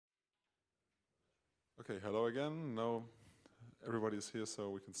Okay, hello again. Now everybody's here, so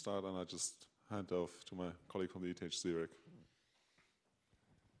we can start, and I just hand off to my colleague from the ETH Zurich.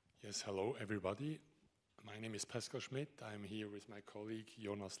 Yes, hello everybody. My name is Pascal Schmidt. I'm here with my colleague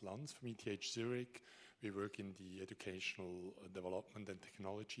Jonas Lanz from ETH Zurich. We work in the Educational Development and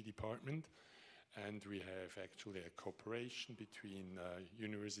Technology Department, and we have actually a cooperation between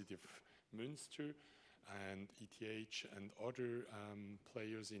University of Münster and ETH and other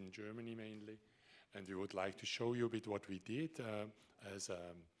players in Germany mainly. And we would like to show you a bit what we did as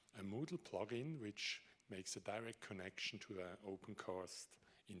a Moodle plugin, which makes a direct connection to an Opencast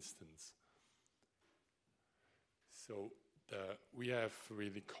instance. So we have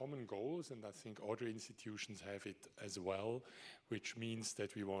really common goals, and I think other institutions have it as well, which means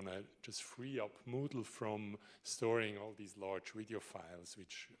that we want to just free up Moodle from storing all these large video files,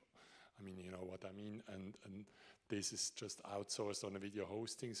 which, I mean, you know what I mean, and this is just outsourced on a video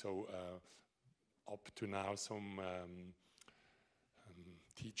hosting, so up to now some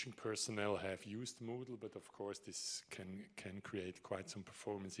teaching personnel have used Moodle, but of course this can create quite some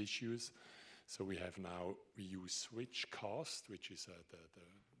performance issues. So we use Switchcast, which is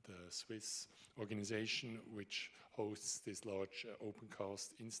the Swiss organization which hosts this large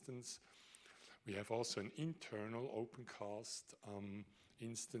Opencast instance. We have also an internal Opencast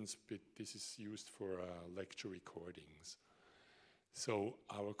instance, but this is used for lecture recordings. So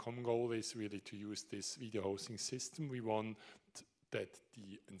our common goal is really to use this video hosting system. We want that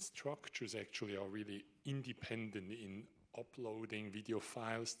the instructors actually are really independent in uploading video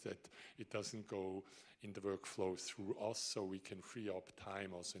files, that it doesn't go in the workflow through us, so we can free up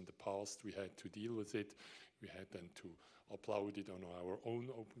time. Also in the past we had to deal with it. We had then to upload it on our own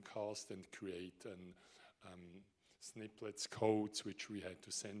Opencast and create snippets, codes, which we had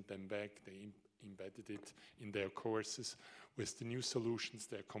to send them back. They embedded it in their courses. With the new solutions,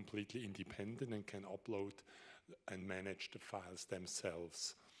 they're completely independent and can upload and manage the files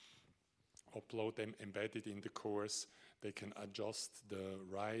themselves. Upload them embedded in the course. They can adjust the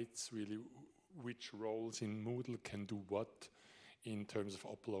rights, really which roles in Moodle can do what in terms of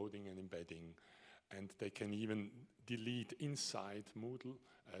uploading and embedding. And they can even delete inside Moodle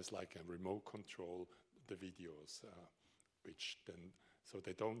as like a remote control the videos, which then, so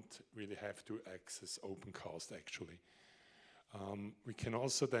they don't really have to access Opencast actually. We can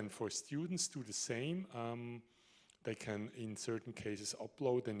also then for students do the same. They can, in certain cases,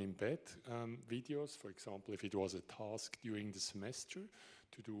 upload and embed videos. For example, if it was a task during the semester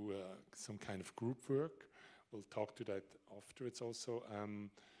to do some kind of group work. We'll talk to that afterwards also.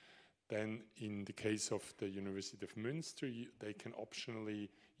 Then in the case of the University of Münster, they can optionally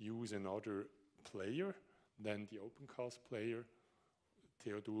use another player than the Opencast player,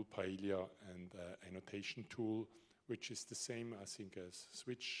 Theodule, Paella, and annotation tool, which is the same, I think, as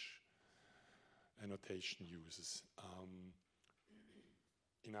Switch annotation uses.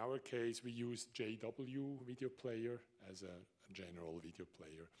 In our case, we use JW video player as a general video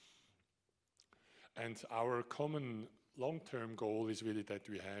player. And our common long-term goal is really that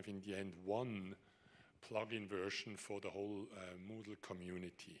we have in the end one plugin version for the whole Moodle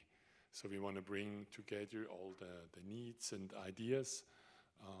community. So we want to bring together all the needs and ideas,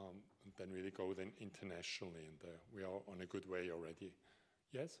 and then really go then internationally, and we are on a good way already.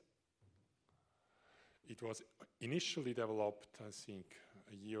 Yes? It was initially developed, I think,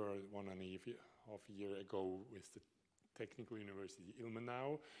 a year or 1.5 years ago with the Technical University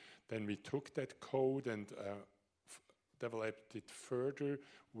Ilmenau. Then we took that code and developed it further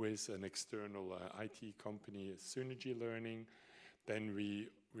with an external IT company, Synergy Learning. Then we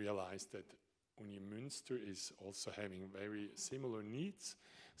realized that Uni Münster is also having very similar needs.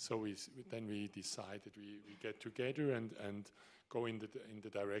 So then we decided we get together and go in the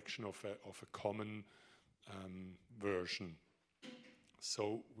direction of a common version.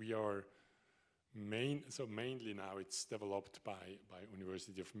 So we are mainly now it's developed by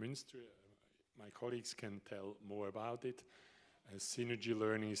University of Münster. My colleagues can tell more about it. Synergy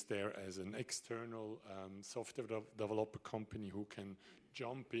Learning is there as an external software developer company who can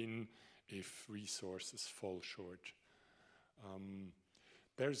jump in if resources fall short.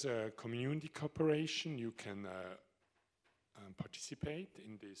 There's a community cooperation. You can participate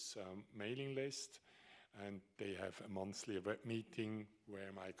in this mailing list, and they have a monthly web meeting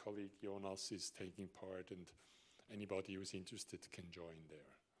where my colleague Jonas is taking part, and anybody who's interested can join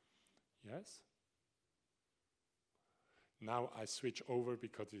there. Yes? Now I switch over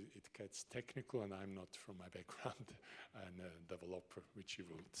because it gets technical, and I'm not from my background a developer, which you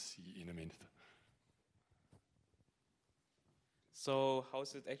will see in a minute. So how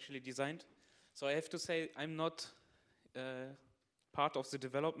is it actually designed? So I have to say I'm not part of the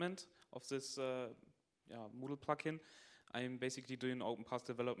development of this Moodle plugin. I'm basically doing Opencast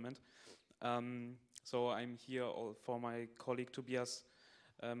development. So I'm here for my colleague Tobias,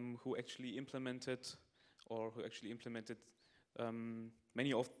 who actually implemented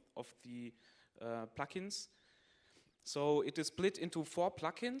many of the plugins. So it is split into 4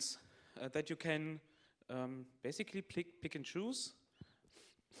 plugins that you can basically pick and choose.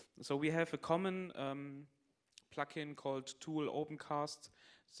 So we have a common plugin called Tool Opencast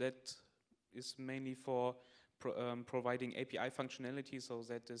that is mainly for providing API functionality. So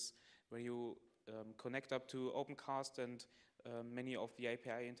that is where you connect up to Opencast, and many of the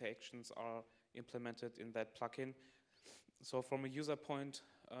API interactions are implemented in that plugin. So from a user point,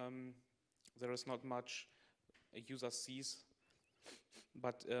 there is not much a user sees,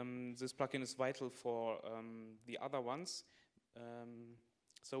 but this plugin is vital for the other ones.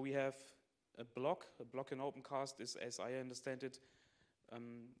 So we have a block. A block in Opencast is, as I understand it,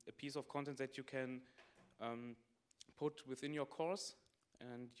 a piece of content that you can put within your course,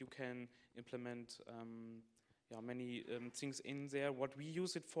 and you can implement many things in there. What we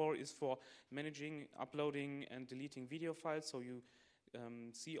use it for is for managing, uploading, and deleting video files. So you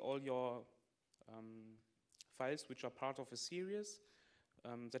see all your files which are part of a series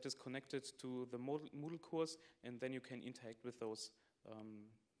that is connected to the Moodle course, and then you can interact with those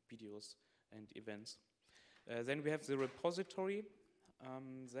videos and events. Then we have the repository.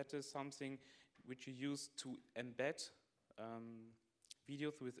 That is something which you use to embed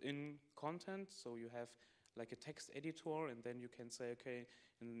videos within content. So you have like a text editor, and then you can say, okay,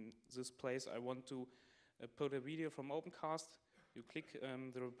 in this place I want to put a video from Opencast. You click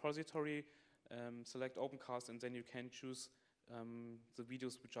the repository, select Opencast, and then you can choose the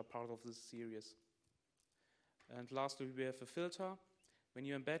videos which are part of this series. And lastly, we have a filter. When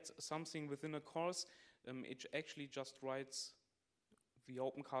you embed something within a course, it actually just writes the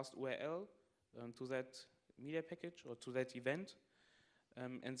Opencast URL to that media package or to that event.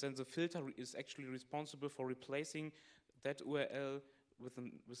 And then the filter is actually responsible for replacing that URL with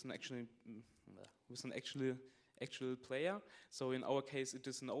an actual player. So in our case, it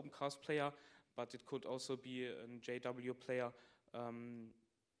is an Opencast player, but it could also be a JW player.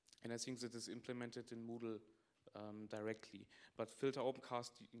 And I think that is implemented in Moodle directly. But filter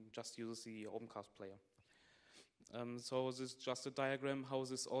Opencast just uses the Opencast player. So this is just a diagram how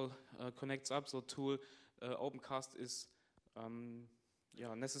this all connects up. So tool Opencast is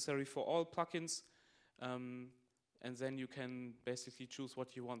necessary for all plugins, and then you can basically choose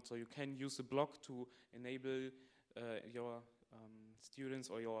what you want. So you can use the block to enable your students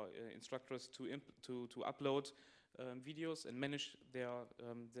or your instructors to upload videos and manage their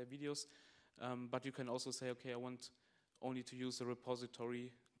videos. But you can also say, okay, I want only to use a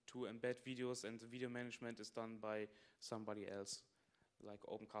repository to embed videos, and the video management is done by somebody else, like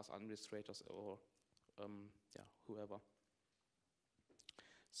Opencast administrators or whoever.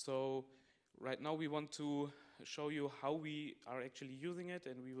 So right now we want to show you how we are actually using it,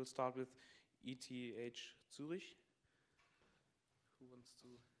 and we will start with ETH Zurich. Who wants to?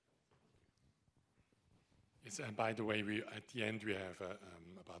 Yes, and by the way, at the end we have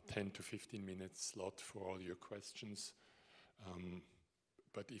about 10 to 15 minutes slot for all your questions.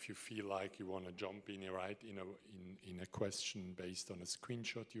 But if you feel like you want to jump in a question based on a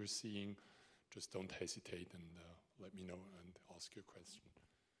screenshot you're seeing, just don't hesitate and let me know and ask your question.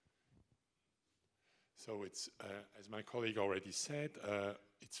 So it's, as my colleague already said,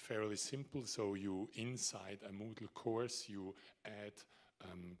 it's fairly simple. So you, inside a Moodle course, you add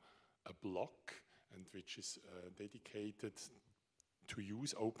a block, and which is dedicated to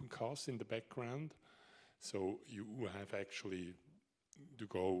use Opencast in the background. So you have actually to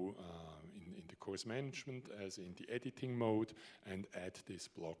go in the course management as in the editing mode and add this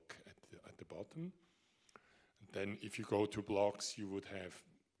block at the bottom. And then if you go to blocks, you would have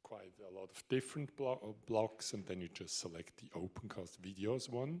quite a lot of different blocks, and then you just select the Opencast videos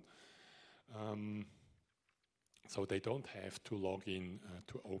one. So they don't have to log in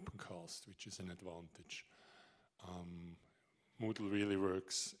to Opencast, which is an advantage. Moodle really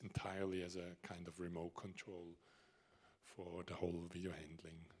works entirely as a kind of remote control for the whole video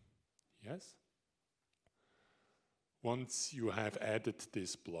handling. Yes? Once you have added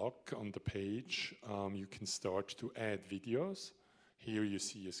this block on the page, you can start to add videos. Here you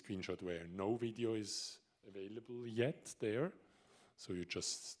see a screenshot where no video is available yet there. So you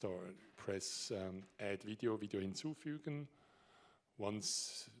just press add video hinzufügen.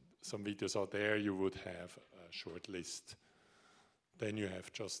 Once some videos are there, you would have a short list. Then you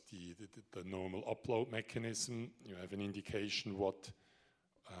have just the normal upload mechanism. You have an indication what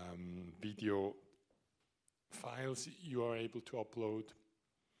video files you are able to upload.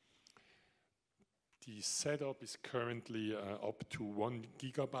 The setup is currently up to 1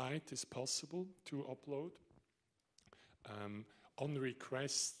 gigabyte is possible to upload. On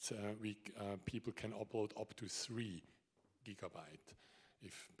request, people can upload up to 3 gigabyte.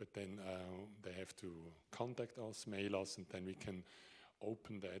 But then they have to contact us, mail us, and then we can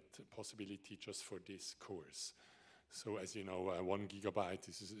open that possibility just for this course. So as you know, 1 gigabyte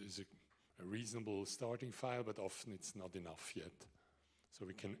is a reasonable starting file, but often it's not enough yet. So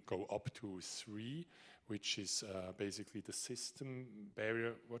we can go up to 3, which is basically the system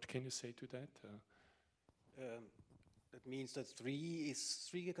barrier. What can you say to that? That means that 3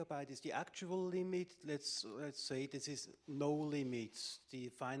 gigabyte is the actual limit. Let's say this is no limit. The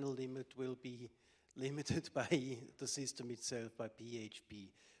final limit will be limited by the system itself, by PHP.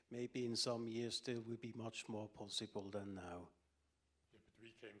 Maybe in some years there will be much more possible than now. Yeah, but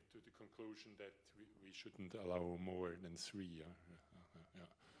we came to the conclusion that we shouldn't allow more than 3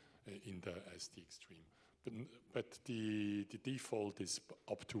 as the extreme. But the default is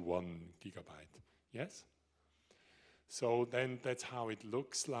up to 1 gigabyte. Yes? So then that's how it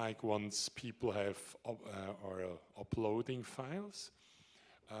looks like once people are uploading files.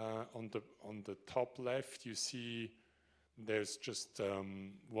 On the top left, you see there's just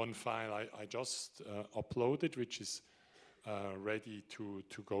one file I just uploaded, which is ready to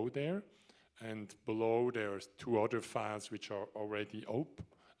go there. And below there are 2 other files which are already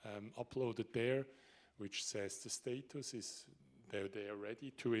uploaded there, which says the status is they are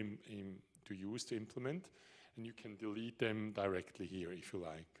ready to use, to implement. And you can delete them directly here if you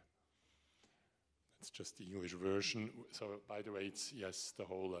like. It's just the English version. So by the way, it's the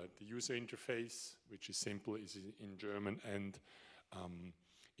whole the user interface, which is simple, is in German and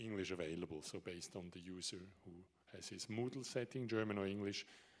English available. So based on the user who has his Moodle setting, German or English,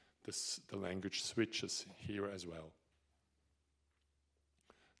 the language switches here as well.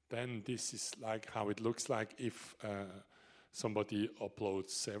 Then this is like how it looks like if somebody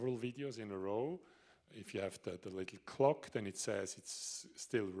uploads several videos in a row. If you have the little clock, then it says it's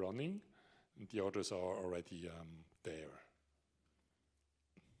still running, and the others are already there.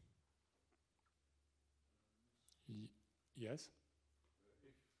 Yes?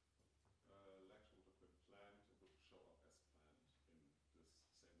 If lecture would have been planned, it would show up as planned in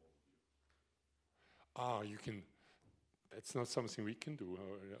this same overview. You can. That's not something we can do.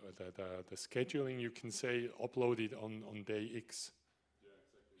 The scheduling, you can say upload it on day X. Yeah,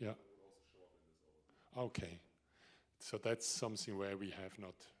 exactly. Yeah. Okay, so that's something where we have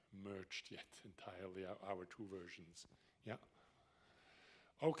not merged yet entirely our 2 versions. Yeah.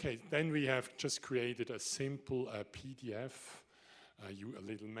 Okay, then we have just created a simple PDF, a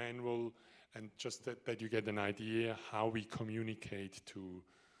little manual, and just that you get an idea how we communicate to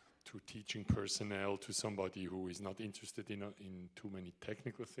teaching personnel, to somebody who is not interested in too many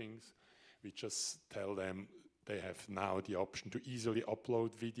technical things. We just tell them they have now the option to easily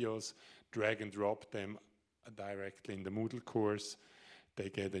upload videos, drag and drop them directly in the Moodle course. They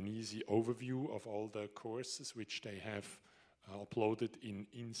get an easy overview of all the courses which they have uploaded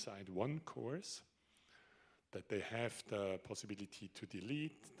inside one course, that they have the possibility to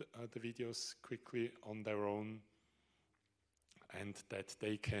delete the videos quickly on their own, and that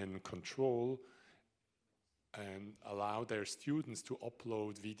they can control and allow their students to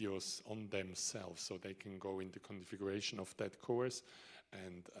upload videos on themselves, so they can go in the configuration of that course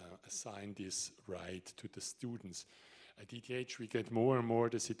and assign this right to the students. At ETH, we get more and more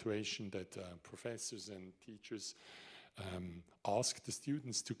the situation that professors and teachers ask the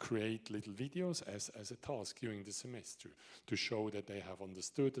students to create little videos as a task during the semester to show that they have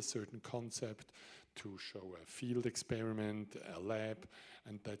understood a certain concept, to show a field experiment, a lab,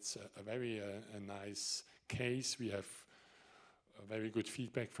 and that's a very nice case. We have a very good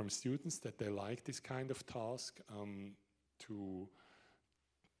feedback from students that they like this kind of task to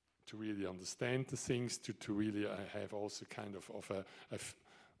really understand the things, to really have also kind of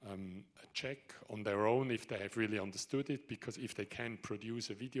a check on their own if they have really understood it, because if they can produce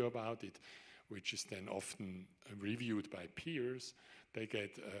a video about it, which is then often reviewed by peers, they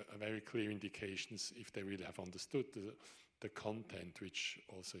get a very clear indications if they really have understood the content, which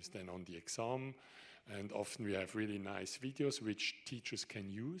also is then on the exam. And often we have really nice videos which teachers can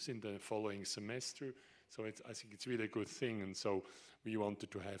use in the following semester. So I think it's really a good thing. And so we wanted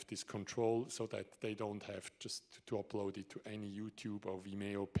to have this control so that they don't have just to upload it to any YouTube or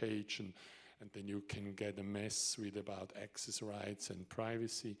Vimeo page, and then you can get a mess with about access rights and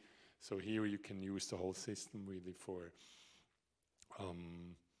privacy. So here you can use the whole system really for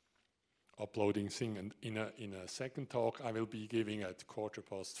uploading things. And in a second talk I will be giving at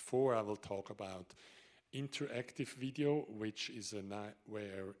 4:15, I will talk about interactive video, which is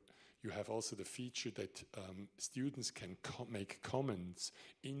where you have also the feature that students can make comments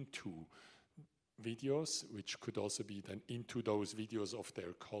into videos, which could also be then into those videos of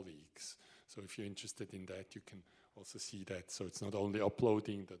their colleagues. So if you're interested in that, you can also see that. So it's not only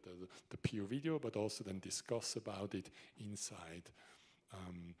uploading the peer video, but also then discuss about it inside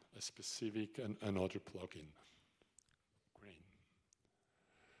a specific another plugin. Great.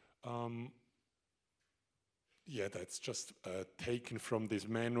 Yeah, that's just taken from this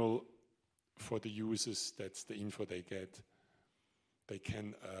manual for the users. That's the info they get. They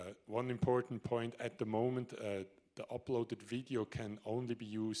can, one important point at the moment, the uploaded video can only be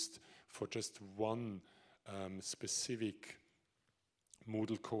used for just one specific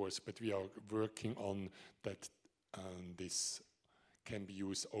Moodle course, but we are working on that. This can be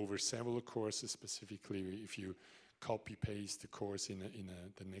used over several courses, specifically if you copy paste the course in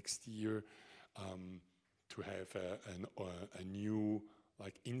the next year, to have a new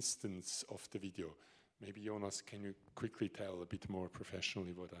instance of the video. Maybe Jonas, can you quickly tell a bit more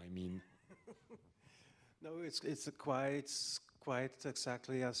professionally what I mean? No, it's quite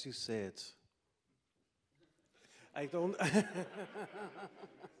exactly as you said. I don't. Some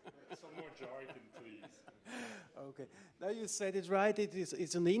more jargon, please. Okay. Now you said it right.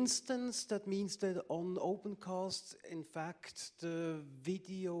 It's an instance. That means that on Opencast, in fact, the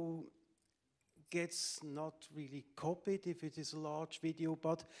video gets not really copied if it is a large video,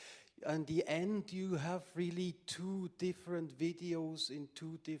 but in the end you have really two different videos in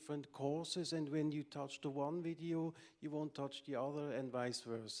two different courses, and when you touch the one video, you won't touch the other, and vice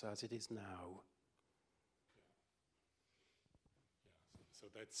versa, as it is now. So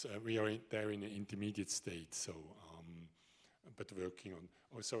that's we are there in an intermediate state. So, but working on.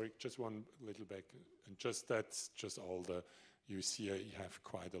 Oh, sorry, just one little back, and that's just all the. You see, you have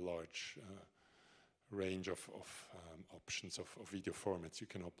quite a large range of options of video formats you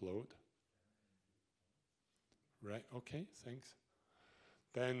can upload. Right. Okay. Thanks.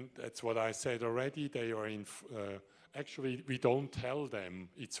 Then that's what I said already. They are in. Actually, we don't tell them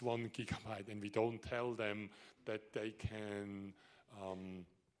it's 1 gigabyte, and we don't tell them that they can.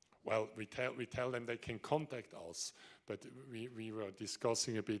 Well, we tell them they can contact us, but we were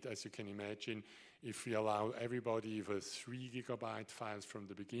discussing a bit, as you can imagine, if we allow everybody with 3 gigabyte files from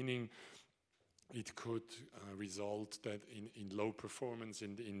the beginning, it could result that in low performance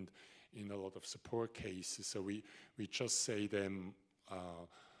in a lot of support cases. So we just say them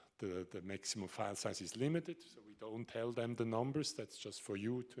the maximum file size is limited, so we don't tell them the numbers. That's just for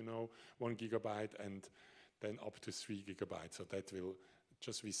you to know, 1 gigabyte and then up to 3 gigabytes. So that will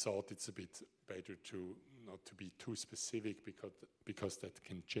just, we thought it's a bit better to not to be too specific because that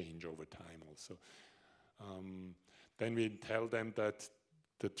can change over time also. Then we tell them that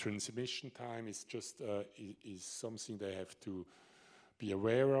the transmission time is just is something they have to be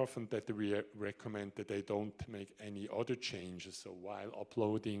aware of, and that we recommend that they don't make any other changes. So while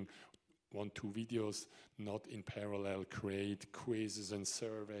uploading 1-2 videos, not in parallel create quizzes and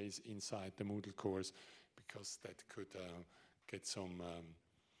surveys inside the Moodle course, because that could get some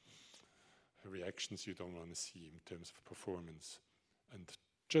reactions you don't want to see in terms of performance. And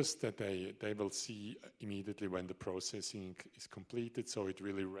just that they will see immediately when the processing is completed, so it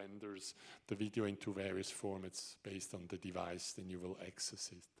really renders the video into various formats based on the device, then you will access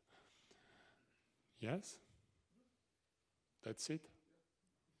it. Yes? That's it?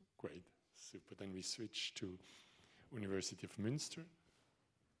 Great, super. Then we switch to University of Münster.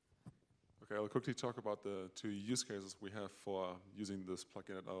 Okay, I'll quickly talk about the 2 use cases we have for using this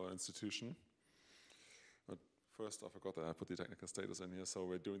plugin at our institution. But first, I forgot that I put the technical status in here, so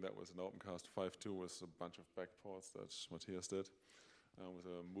we're doing that with an Opencast 5.2 with a bunch of backports that Matthias did, with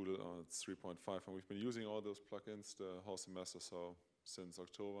a Moodle on 3.5, and we've been using all those plugins the whole semester, so since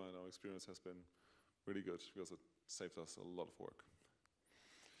October, and our experience has been really good because it saves us a lot of work.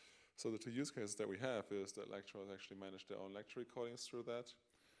 So the 2 use cases that we have is that lecturers actually manage their own lecture recordings through that,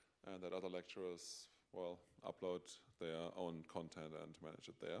 and that other lecturers, well, upload their own content and manage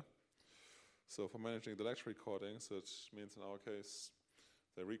it there. So for managing the lecture recordings, it means in our case,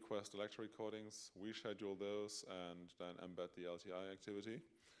 they request the lecture recordings, we schedule those, and then embed the LTI activity.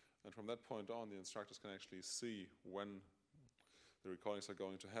 And from that point on, the instructors can actually see when the recordings are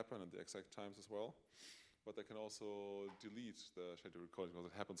going to happen and the exact times as well. But they can also delete the scheduled recording, because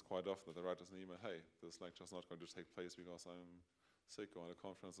it happens quite often that they write us an email, hey, this lecture is not going to take place because I'm sick or on a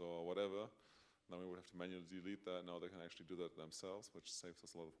conference or whatever. Then we would have to manually delete that. Now they can actually do that themselves, which saves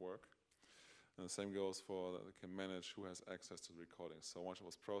us a lot of work. And the same goes for they can manage who has access to the recordings. So once it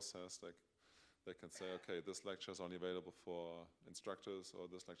was processed, they can say, okay, this lecture is only available for instructors, or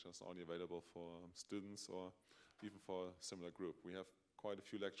this lecture is only available for students, or even for a similar group. We have quite a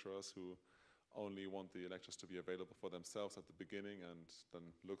few lecturers who only want the lectures to be available for themselves at the beginning and then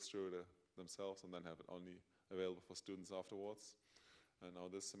look through it themselves and then have it only available for students afterwards. And now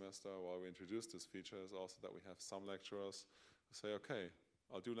this semester, while we introduced this feature, is also that we have some lecturers who say, okay,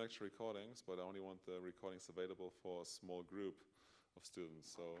 I'll do lecture recordings, but I only want the recordings available for a small group of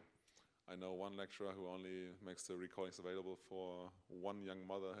students. So I know one lecturer who only makes the recordings available for one young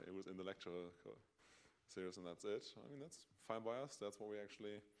mother who was in the lecture series, and that's it. I mean, that's fine by us. That's what we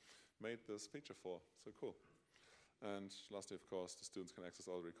actually made this feature for. So cool. And lastly, of course, the students can access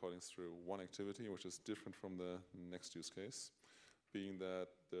all the recordings through one activity, which is different from the next use case, being that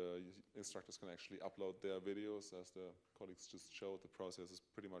the instructors can actually upload their videos. As the colleagues just showed, the process is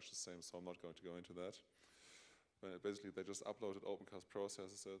pretty much the same, so I'm not going to go into that. But basically, they just uploaded Opencast,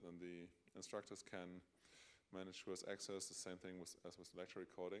 processes it, and the instructors can manage who has access, the same thing as with lecture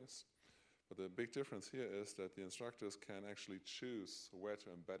recordings. But the big difference here is that the instructors can actually choose where to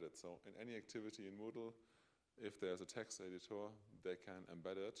embed it. So in any activity in Moodle, if there's a text editor, they can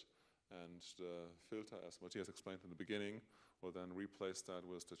embed it. And the filter, as Matthias explained in the beginning, will then replace that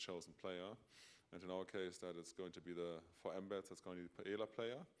with the chosen player. And in our case, that it's going to be for embeds, it's going to be the Paella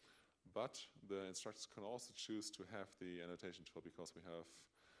player. But the instructors can also choose to have the annotation tool, because we have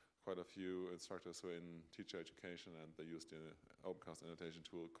quite a few instructors who are in teacher education and they use the Opencast annotation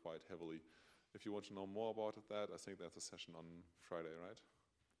tool quite heavily. If you want to know more about that, I think that's a session on Friday, right?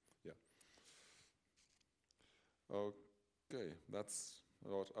 Yeah. Okay, that's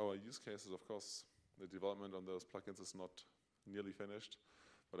about our use cases. Of course, the development on those plugins is not nearly finished,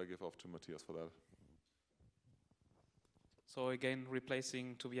 but I give off to Matthias for that. So again,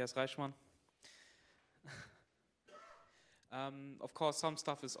 replacing Tobias Reichmann. Of course, some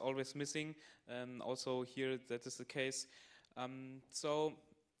stuff is always missing. Also here, that is the case. So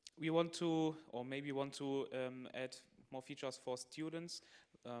we want to, or maybe want to add more features for students.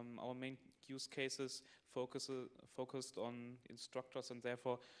 Our main use cases focused on instructors, and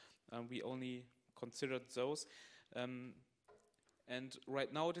therefore we only considered those. And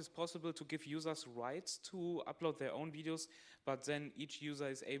right now it is possible to give users rights to upload their own videos, but then each user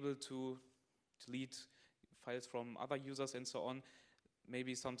is able to delete files from other users and so on.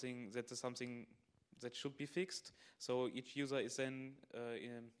 Maybe something that should be fixed. So each user is then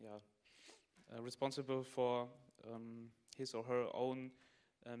responsible for his or her own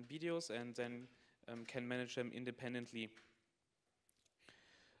videos, and then can manage them independently.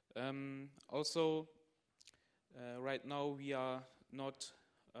 Also, right now we are not.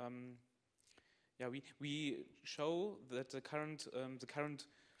 We show that the current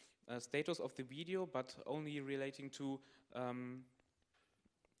status of the video, but only relating to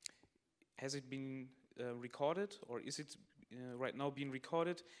has it been recorded, or is it right now being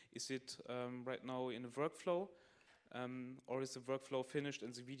recorded? Is it right now in a workflow, or is the workflow finished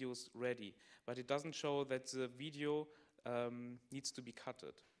and the video is ready? But it doesn't show that the video needs to be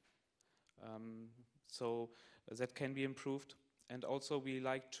cutted. So that can be improved. And also we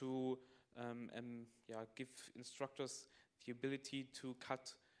like to give instructors the ability to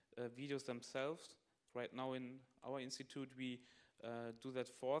cut videos themselves. Right now in our institute we do that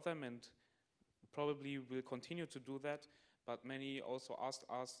for them, and probably will continue to do that, but many also asked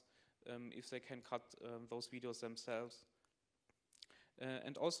us if they can cut those videos themselves.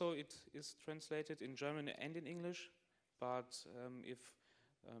 And also it is translated in German and in English, but if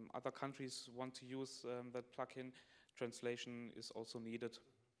other countries want to use that plugin, translation is also needed.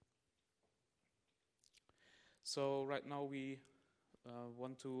 So right now we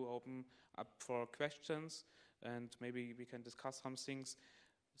want to open up for questions, and maybe we can discuss some things.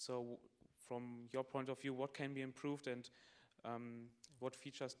 So from your point of view, what can be improved, and what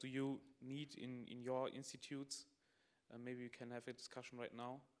features do you need in your institutes? Maybe we can have a discussion right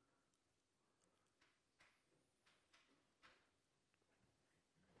now.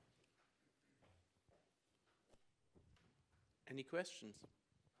 Any questions?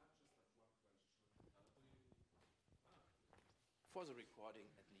 For the recording,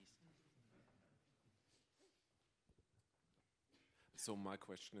 at least. So my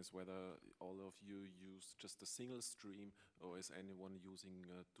question is whether all of you use just a single stream, or is anyone using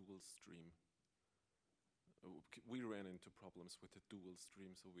a dual stream? We ran into problems with the dual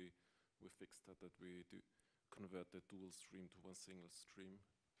stream, so we fixed that we do convert the dual stream to one single stream.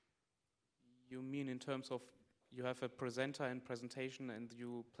 You mean in terms of you have a presenter and presentation and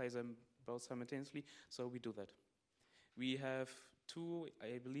you play them both simultaneously? So we do that. We have 2,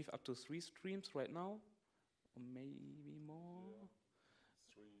 I believe up to 3 streams right now, or maybe more. Yeah.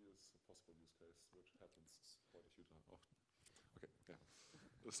 3 is a possible use case, which happens quite a few times often. Okay, yeah.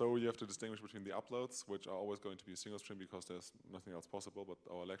 So you have to distinguish between the uploads, which are always going to be single stream because there's nothing else possible, but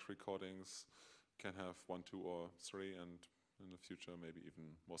our lecture recordings can have 1, 2, or 3, and in the future maybe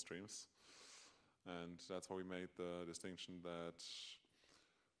even more streams. And that's why we made the distinction that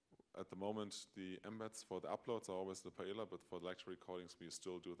at the moment the embeds for the uploads are always the paella, but for the lecture recordings we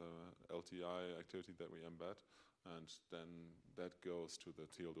still do the LTI activity that we embed, and then that goes to the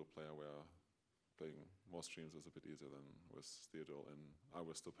Theodol player where playing more streams is a bit easier than with Theodol and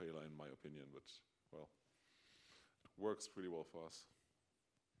with the paella in my opinion, but well, it works pretty well for us.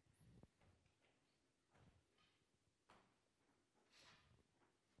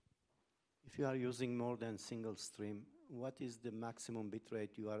 If you are using more than single stream, what is the maximum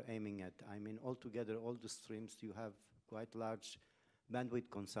bitrate you are aiming at? I mean, altogether, all the streams, you have quite large bandwidth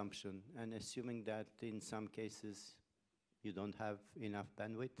consumption, and assuming that in some cases you don't have enough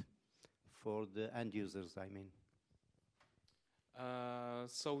bandwidth for the end users, I mean.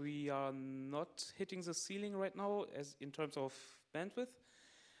 So we are not hitting the ceiling right now as in terms of bandwidth.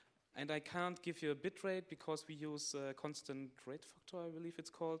 And I can't give you a bit rate because we use a constant rate factor, I believe it's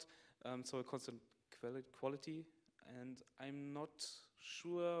called. So a constant quality. And I'm not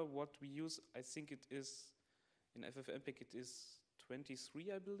sure what we use. I think it is, in FFmpeg it is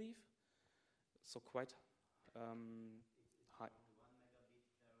 23, I believe. So quite high.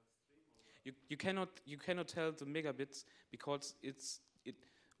 You cannot tell the megabits because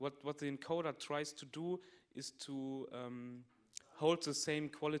what the encoder tries to do is to hold the same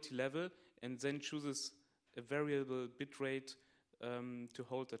quality level and then chooses a variable bit rate to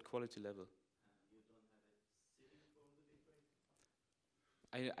hold that quality level. You don't have a ceiling for the bit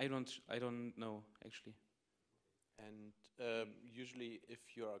rate? I don't know actually. And usually,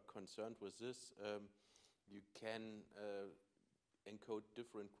 if you are concerned with this, you can encode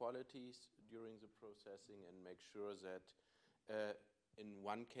different qualities during the processing and make sure that in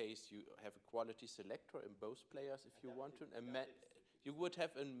one case you have a quality selector in both players if you want to. You would have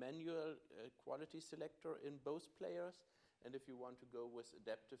a manual quality selector in both players, and if you want to go with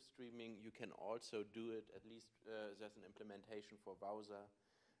adaptive streaming, you can also do it. At least there's an implementation for Wowser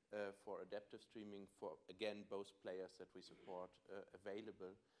for adaptive streaming for, again, both players that we support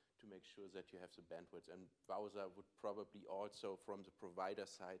available to make sure that you have the bandwidth. And Wowser would probably also, from the provider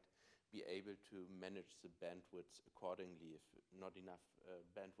side, be able to manage the bandwidth accordingly. If not enough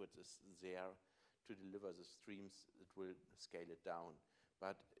bandwidth is there to deliver the streams, it will scale it down.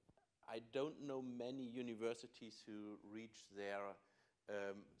 But I don't know many universities who reach their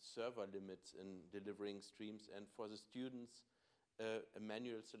server limits in delivering streams. And for the students, a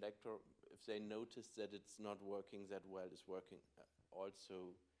manual selector, if they notice that it's not working that well, is working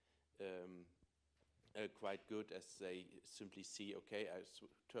also quite good, as they simply see, okay, I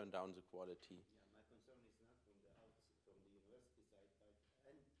turn down the quality. Yeah, my concern is not from the from the university side, but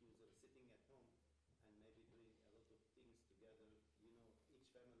end user sitting at home and maybe doing a lot of things together. You know, each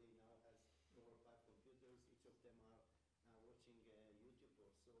family now has 4 or 5 computers. Each of them are watching YouTube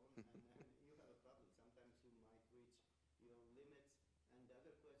or so on, and you have a problem. Sometimes you might reach your limits. And the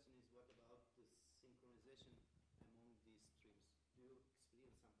other question is, what about the synchronization among these streams? Do you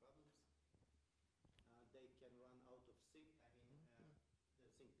experience some problems? They can run out of sync. I mean,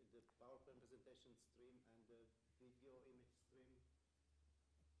 the PowerPoint presentation stream and the video image stream.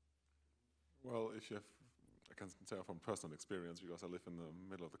 Well, if you have, I can tell from personal experience because I live in the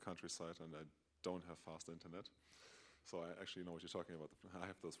middle of the countryside and I don't have fast internet. So I actually know what you're talking about. I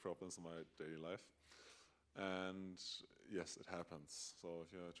have those problems in my daily life. And yes, it happens. So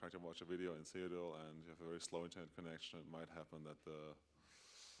if you're trying to watch a video in Theodol and you have a very slow internet connection, it might happen that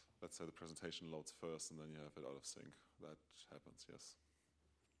let's say the presentation loads first and then you have it out of sync. That happens, yes.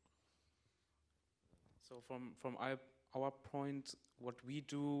 So from our point, what we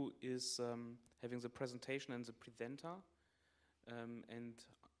do is having the presentation and the presenter, and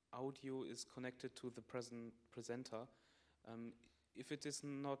audio is connected to the presenter. If it is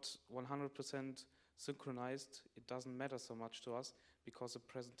not 100% synchronized, it doesn't matter so much to us because the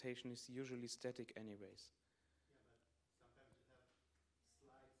presentation is usually static anyways. Yeah, but sometimes you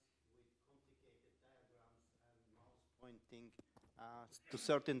have slides with complicated diagrams and mouse pointing to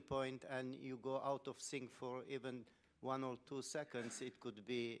certain point, and you go out of sync for even 1 or 2 seconds. It could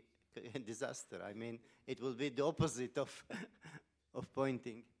be a disaster. I mean, it will be the opposite of of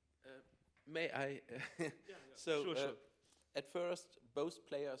pointing. May I? So, sure. At first, both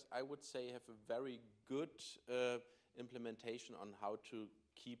players, I would say, have a very good implementation on how to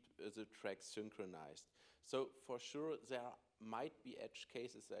keep the tracks synchronized. So for sure, there might be edge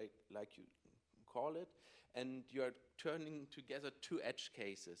cases, like you call it, and you're turning together 2 edge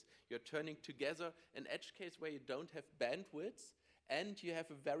cases. You're turning together an edge case where you don't have bandwidth and you have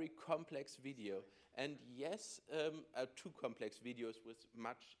a very complex video. And yes, two complex videos with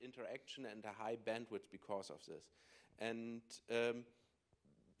much interaction and a high bandwidth because of this. And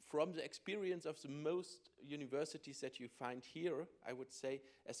from the experience of the most universities that you find here, I would say,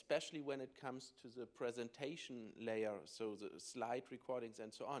 especially when it comes to the presentation layer, so the slide recordings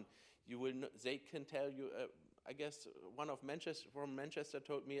and so on, you will they can tell you, I guess one of from Manchester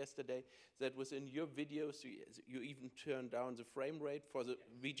told me yesterday that within your videos, you even turn down the frame rate for the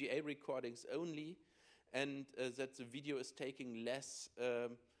VGA recordings only, and that the video is taking less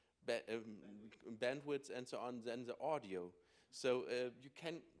bandwidth and so on than the audio. So you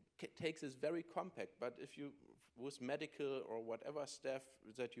can take this very compact, but if you, with medical or whatever stuff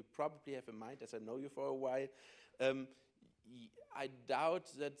that you probably have in mind, as I know you for a while, I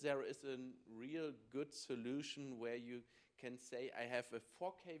doubt that there is a real good solution where you can say, I have a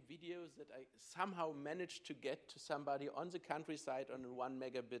 4K video that I somehow managed to get to somebody on the countryside on a 1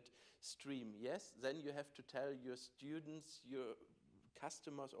 megabit stream. Yes, then you have to tell your students, your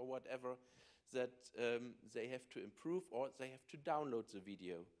customers or whatever, that they have to improve or they have to download the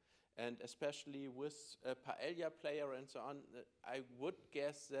video. And especially with a Paella player and so on, I would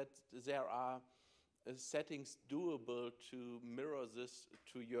guess that there are settings doable to mirror this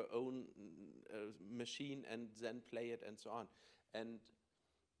to your own machine and then play it and so on. And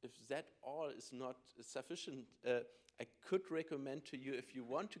if that all is not sufficient, I could recommend to you, if you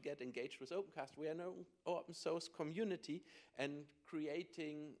want to get engaged with Opencast, we are an open source community, and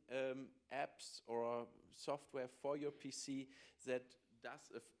creating apps or software for your PC that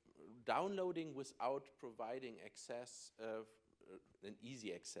does downloading without providing access, an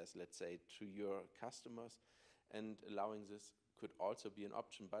easy access, let's say, to your customers, and allowing this could also be an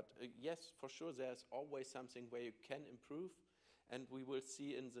option. But yes, for sure, there's always something where you can improve, and we will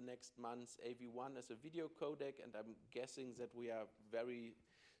see in the next months AV1 as a video codec, and I'm guessing that we are very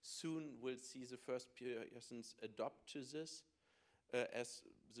soon will see the first persons adopt to this, as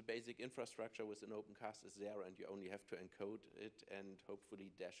the basic infrastructure within Opencast is there, and you only have to encode it, and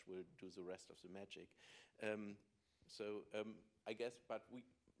hopefully Dash will do the rest of the magic. I guess, but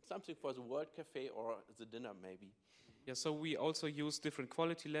something for the World Cafe or the dinner maybe. Yeah, so we also use different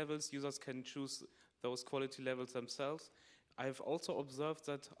quality levels. Users can choose those quality levels themselves. I've also observed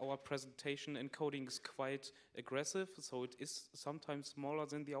that our presentation encoding is quite aggressive, so it is sometimes smaller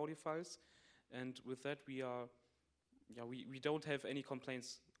than the audio files, and with that we don't have any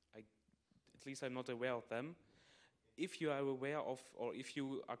complaints. At least I'm not aware of them. If you are aware of, or if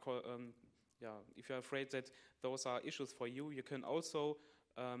you are if you're afraid that those are issues for you, you can also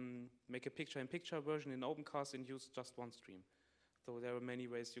make a picture-in-picture version in Opencast and use just one stream. So there are many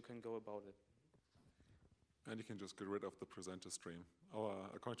ways you can go about it. And you can just get rid of the presenter stream.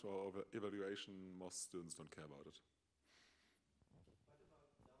 According to our evaluation, most students don't care about it. What about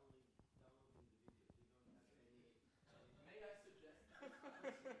downloading the video? You don't have any... May I suggest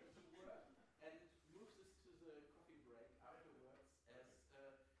to work and move this to the coffee break afterwards, as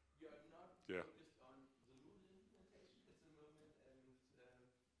you are not focused on the Moodle implementation at the moment. And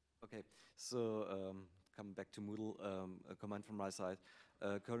okay, so coming back to Moodle, a comment from my side.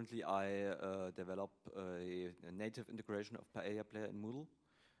 Currently, I develop a native integration of Paella Player in Moodle.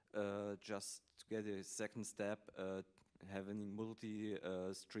 Just to get a second step, having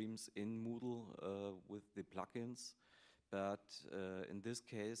multi-streams in Moodle with the plugins. But in this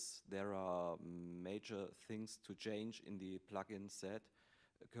case, there are major things to change in the plugin set.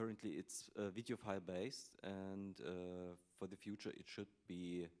 Currently, it's video file based, and for the future, it should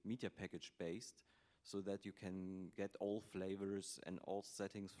be media package based, so that you can get all flavors and all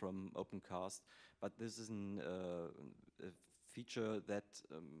settings from Opencast. But this is a feature that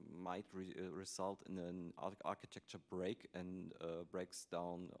might result in an architecture break and breaks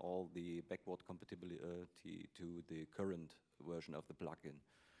down all the backward compatibility to the current version of the plugin.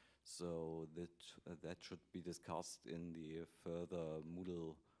 So that should be discussed in the further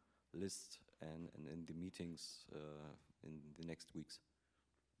Moodle list and in the meetings in the next weeks.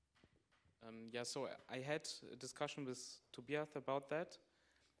 So I had a discussion with Tobias about that,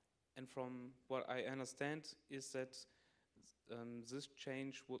 and from what I understand is that this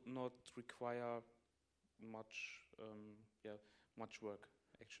change would not require much work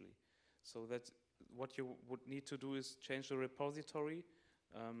actually. So that what you would need to do is change the repository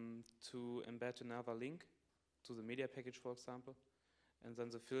to embed another link to the media package, for example, and then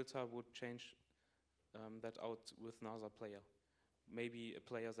the filter would change that out with another player. Maybe a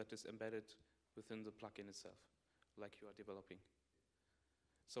player that is embedded within the plugin itself, like you are developing.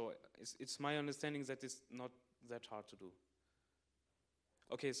 So it's my understanding that it's not that hard to do.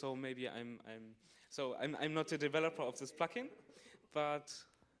 Okay, so maybe I'm not a developer of this plugin, but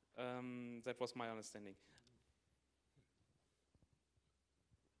that was my understanding.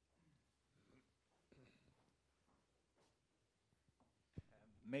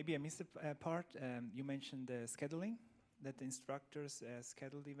 Maybe I missed a part. You mentioned the scheduling, that the instructors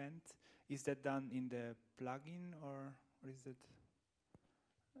schedule the event. Is that done in the plugin, or is it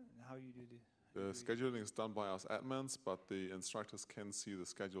how you do it? The scheduling is done by us admins, but the instructors can see the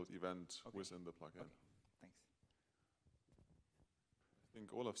scheduled event within the plugin. Okay. Thanks. I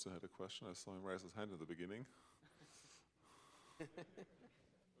think Olaf still had a question. I saw him raise his hand at the beginning.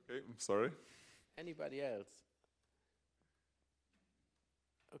 Okay, I'm sorry. Anybody else?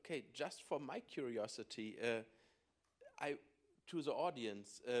 Okay, just for my curiosity, to the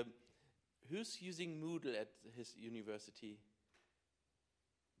audience, who's using Moodle at his university?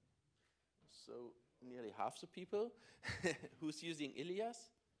 So nearly half the people. Who's using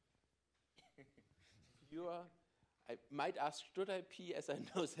Ilias? You are. I might ask, should I pee, as I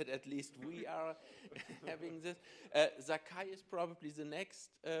know that at least we are having this. Zakai is probably the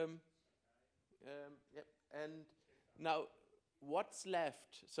next. Yep. And now, what's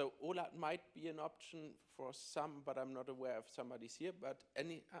left? So OLAT might be an option for some, but I'm not aware if somebody's here. But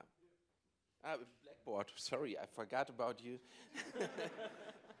any Blackboard. Sorry, I forgot about you.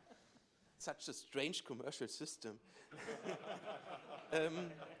 Such a strange commercial system. I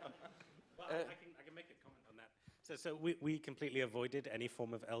can make a comment on that. So we completely avoided any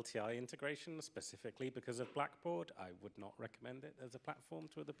form of LTI integration, specifically because of Blackboard. I would not recommend it as a platform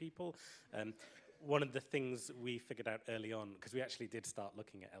to other people. One of the things we figured out early on, because we actually did start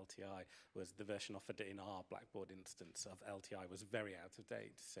looking at LTI, was the version offered in our Blackboard instance of LTI was very out of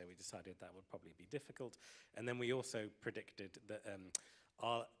date, so we decided that would probably be difficult. And then we also predicted that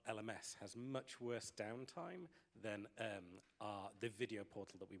our LMS has much worse downtime than the video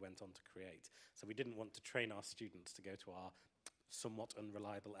portal that we went on to create. So we didn't want to train our students to go to our somewhat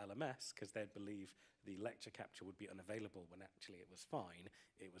unreliable LMS because they'd believe the lecture capture would be unavailable when actually it was fine.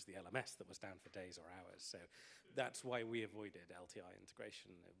 It was the LMS that was down for days or hours. So that's why we avoided LTI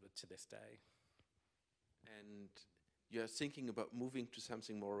integration to this day. And you're thinking about moving to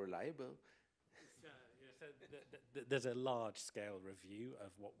something more reliable? There's a large-scale review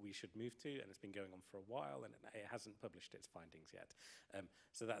of what we should move to, and it's been going on for a while, and it hasn't published its findings yet.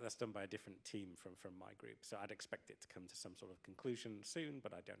 So that's done by a different team from my group. So I'd expect it to come to some sort of conclusion soon,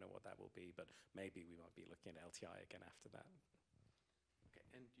 but I don't know what that will be. But maybe we might be looking at LTI again after that. Okay,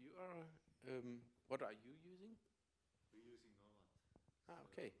 and you are, what are you using? We're using OLAT. Ah,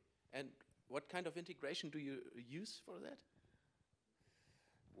 okay. And what kind of integration do you use for that?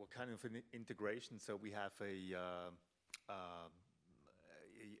 What kind of an integration? So we have a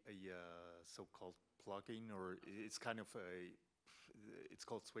so-called plugin, or it's kind of it's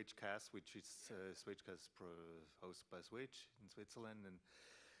called Switchcast, which is Switchcast hosted by Switch in Switzerland, and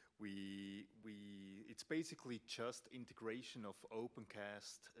it's basically just integration of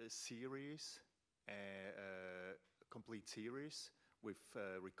Opencast series, complete series with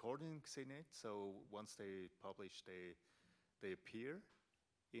recordings in it. So once they publish, they appear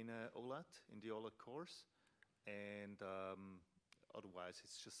in OLAT, in the OLAT course, and otherwise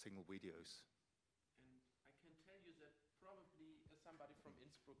it's just single videos. And I can tell you that probably somebody from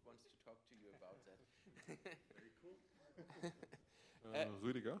Innsbruck wants to talk to you about that. Very cool.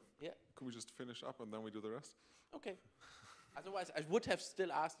 Rüdiger? Yeah. Could we just finish up and then we do the rest? Okay. Otherwise, I would have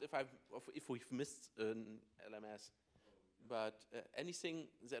still asked if we've missed an LMS. But anything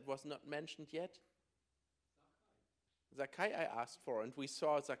that was not mentioned yet? Zakai I asked for, and we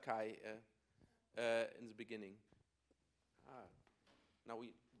saw Zakai in the beginning. Now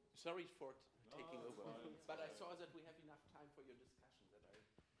sorry for taking over, but I saw that we have enough time for your discussion.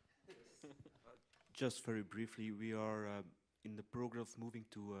 Just very briefly, we are in the progress of moving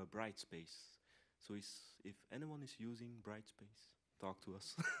to Brightspace. So if anyone is using Brightspace, talk to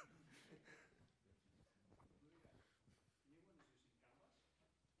us.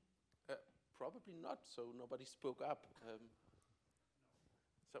 Probably not, so nobody spoke up.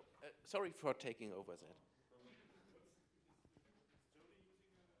 So sorry for taking over that.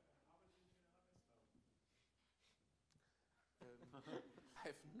 I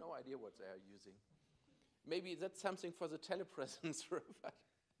have no idea what they are using. Maybe that's something for the telepresence room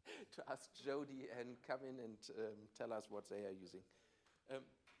to ask Jody and come in and tell us what they are using.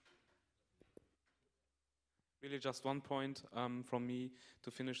 Really, just one point from me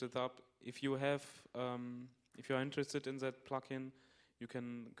to finish it up. If you have, if you are interested in that plugin, you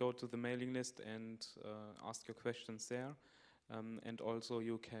can go to the mailing list and ask your questions there, and also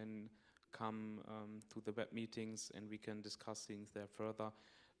you can come to the web meetings and we can discuss things there further.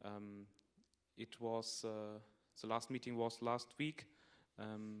 It was The last meeting was last week,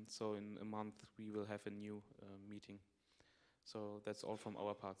 so in a month we will have a new meeting. So that's all from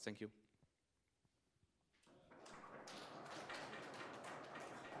our part. Thank you.